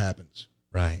see what happens.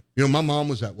 Right. My mom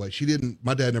was that way.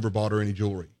 My dad never bought her any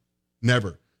jewelry.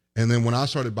 Never. And then when I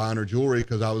started buying her jewelry,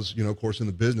 because I was, of course, in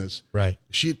the business, right.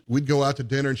 We'd go out to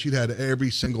dinner and she'd had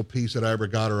every single piece that I ever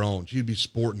got her on. She'd be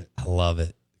sporting it. I love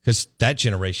it. Because that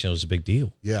generation was a big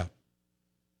deal. Yeah.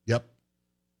 Yep.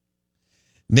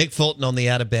 Nick Fulton on the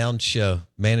Out of Bounds Show,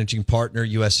 managing partner,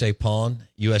 USA Pawn,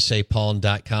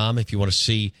 usapawn.com. If you want to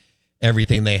see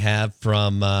everything they have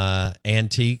from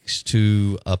antiques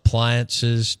to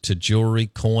appliances to jewelry,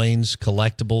 coins,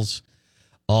 collectibles,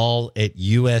 all at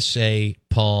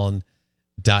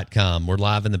usapawn.com. We're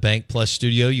live in the Bank Plus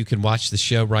studio. You can watch the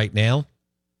show right now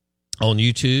on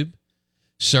YouTube.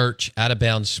 Search Out of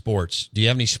Bounds Sports. Do you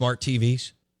have any smart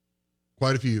TVs?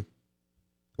 Quite a few.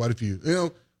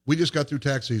 We just got through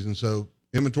tax season, so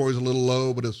inventory's a little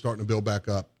low, but it's starting to build back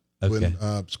up. Okay.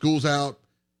 When school's out,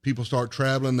 people start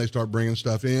traveling, they start bringing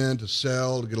stuff in to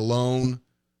sell, to get a loan,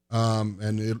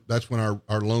 and that's when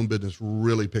our loan business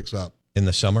really picks up. In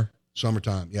the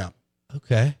Summertime, yeah.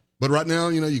 Okay. But right now,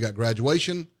 you got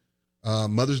graduation,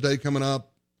 Mother's Day coming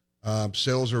up.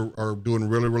 Sales are doing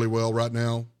really, really well right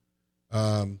now.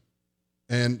 And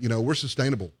we're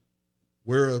sustainable.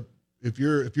 If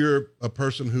you're a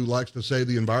person who likes to save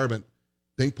the environment,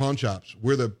 think pawn shops.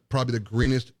 We're probably the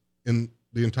greenest in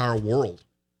the entire world.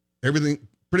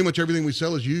 Pretty much everything we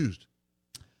sell is used.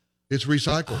 It's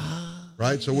recycled,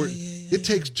 right? So it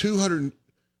takes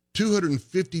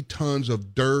 250 tons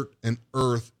of dirt and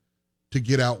earth to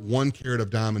get out 1 carat of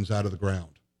diamonds out of the ground.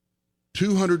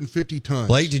 250 tons.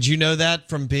 Blake, did you know that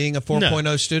from being a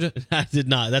 4.0 student? I did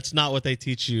not. That's not what they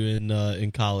teach you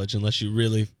in college unless you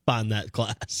really find that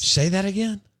class. Say that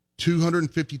again?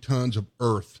 250 tons of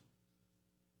earth,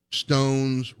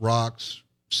 stones, rocks,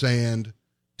 sand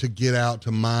to get out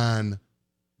to mine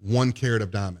 1 carat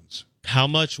of diamonds. How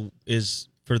much is,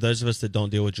 for those of us that don't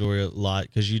deal with jewelry a lot,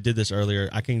 because you did this earlier,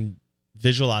 I can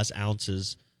visualize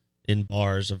ounces in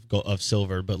bars of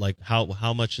silver, but like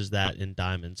how much is that in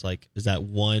diamonds? Like, is that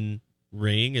one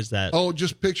ring? Is that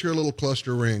just picture a little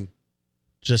cluster ring,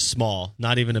 just small,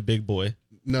 not even a big boy?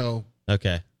 No.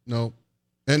 Okay. No.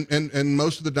 And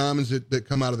most of the diamonds that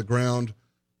come out of the ground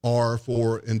are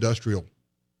for industrial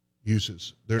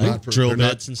uses. They're not for drill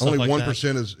bits and stuff only like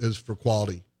 1% is for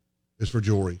quality, is for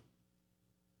jewelry.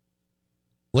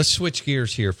 Let's switch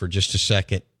gears here for just a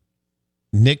second.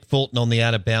 Nick Fulton on the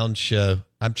Out of Bounds show.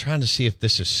 I'm trying to see if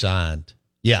this is signed.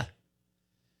 Yeah.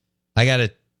 I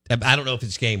don't know if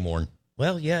it's game worn.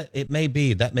 Well, yeah, it may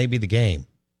be. That may be the game.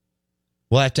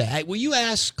 We'll have to. Will you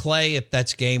ask Clay if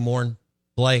that's game worn,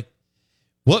 Blake?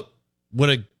 What would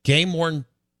a game worn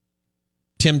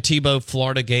Tim Tebow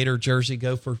Florida Gator jersey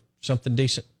go for? Something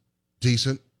decent?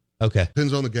 Decent. Okay.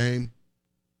 Depends on the game.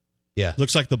 Yeah.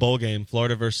 Looks like the bowl game,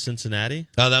 Florida versus Cincinnati.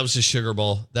 Oh, that was the Sugar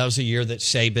Bowl. That was the year that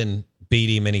Saban beat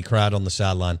him and he cried on the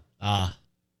sideline. Ah.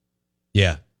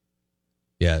 Yeah.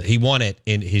 Yeah. He won it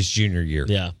in his junior year.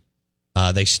 Yeah.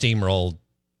 They steamrolled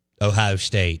Ohio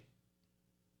State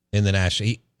in the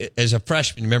national. As a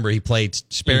freshman, remember, he played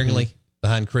sparingly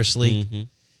behind Chris Lee. Mm-hmm.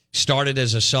 Started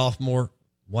as a sophomore,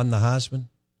 won the Heisman,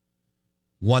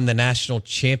 won the national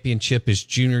championship his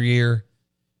junior year,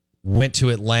 went to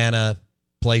Atlanta,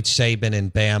 played Saban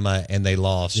and Bama, and they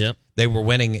lost. Yep. They were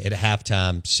winning at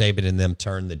halftime. Saban and them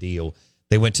turned the deal.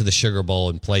 They went to the Sugar Bowl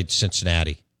and played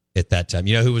Cincinnati at that time.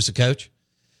 You know who was the coach?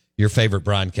 Your favorite,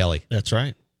 Brian Kelly. That's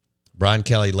right. Brian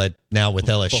Kelly led now with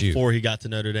LSU. Before he got to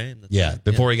Notre Dame. That's right.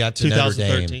 Before he got to Notre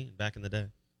Dame. 2013, back in the day.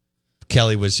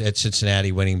 Kelly was at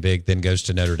Cincinnati winning big, then goes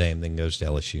to Notre Dame, then goes to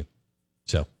LSU.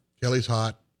 So Kelly's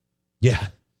hot. yeah,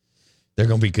 they're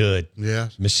going to be good. Yeah.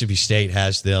 Mississippi State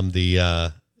has them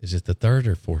the, is it the third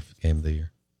or fourth game of the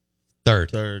year?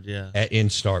 Third, yeah. in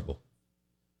Starkville.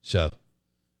 So,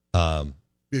 Be a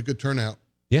good turnout.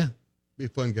 yeah. Be a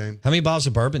fun game. How many bottles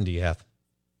of bourbon do you have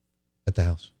at the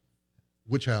house?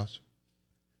 Which house?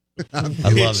 I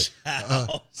love it.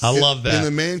 I love that. In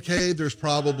the man cave, there's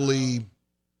probably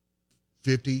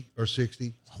 50 or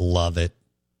 60. I love it.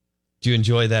 Do you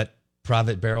enjoy that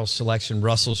private barrel selection,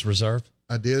 Russell's Reserve?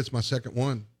 I did. It's my second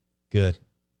one. Good.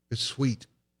 It's sweet.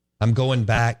 I'm going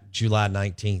back July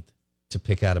 19th to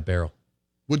pick out a barrel.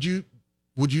 Would you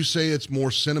say it's more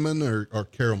cinnamon or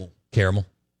caramel? Caramel.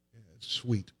 Yeah, it's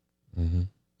sweet. Mm-hmm.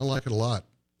 I like it a lot.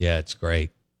 Yeah, it's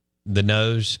great. The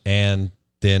nose and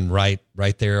then right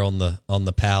there on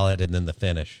the palate and then the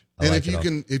finish. And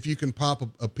if you can pop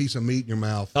a piece of meat in your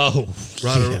mouth, right, a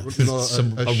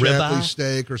a Shapley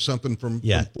steak or something from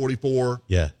 44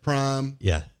 Prime,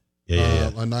 yeah.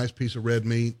 A nice piece of red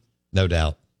meat. No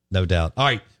doubt. All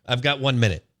right, I've got 1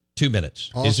 minute, 2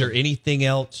 minutes. Awesome. Is there anything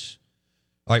else?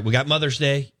 All right, we got Mother's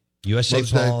Day, USA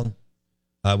Mother's Day.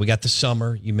 Pawn. We got the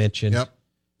summer you mentioned. Yep.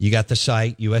 You got the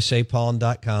site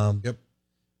usapawn.com. Yep.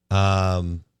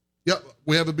 Yep.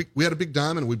 We had a big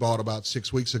diamond we bought about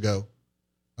 6 weeks ago.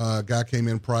 Guy came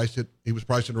in, priced it. He was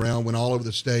pricing around, went all over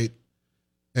the state,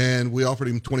 and we offered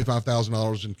him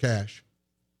 $25,000 in cash.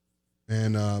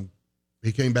 And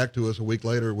he came back to us a week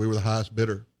later. We were the highest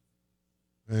bidder.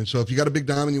 And so if you got a big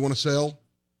diamond you want to sell,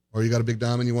 or you got a big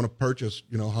diamond you want to purchase,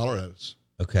 holler at us.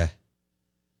 Okay.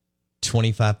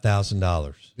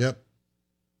 $25,000. Yep.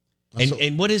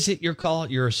 And what is it you're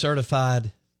called? You're a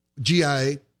certified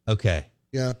GIA. Okay.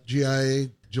 Yeah, GIA,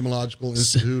 Gemological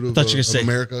Institute of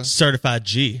America. Certified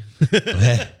G.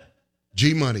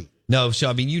 G money. No, so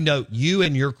I mean, you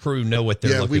and your crew know what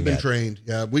they're looking at. Yeah, we've been trained.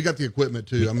 Yeah, we got the equipment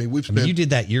too. We've spent you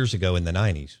did that years ago in the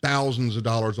 90s. Thousands of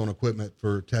dollars on equipment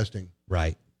for testing.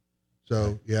 Right.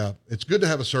 So, yeah, it's good to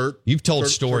have a cert. You've told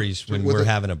stories when we're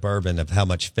having a bourbon of how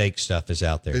much fake stuff is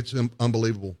out there. It's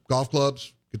unbelievable. Golf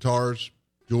clubs, guitars,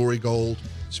 jewelry, gold.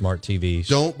 Smart TVs.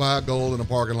 Don't buy gold in a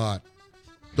parking lot.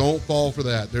 Don't fall for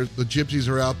that. The gypsies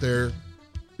are out there.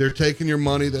 They're taking your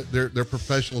money. They're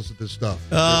professionals at this stuff.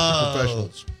 They're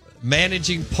professionals.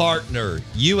 Managing partner,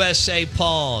 USA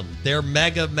Pawn, their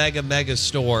mega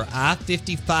store,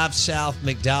 I-55 South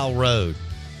McDowell Road.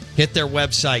 Hit their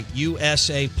website,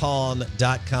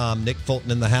 usapawn.com. Nick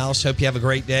Fulton in the house. Hope you have a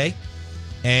great day.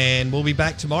 And we'll be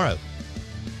back tomorrow.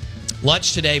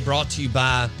 Lunch today brought to you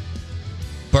by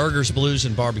Burgers, Blues,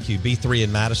 and Barbecue, B3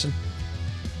 in Madison.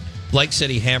 Lake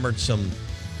City hammered some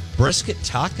brisket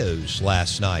tacos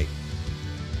last night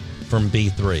from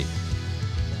B3.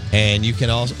 And you can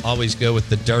always go with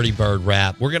the Dirty Bird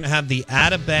wrap. We're going to have the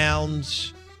Out of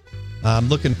Bounds. I'm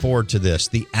looking forward to this.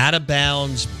 The Out of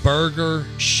Bounds Burger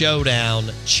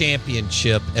Showdown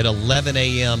Championship at 11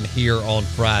 a.m. here on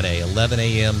Friday, 11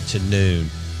 a.m. to noon.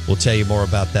 We'll tell you more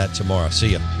about that tomorrow.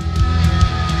 See ya.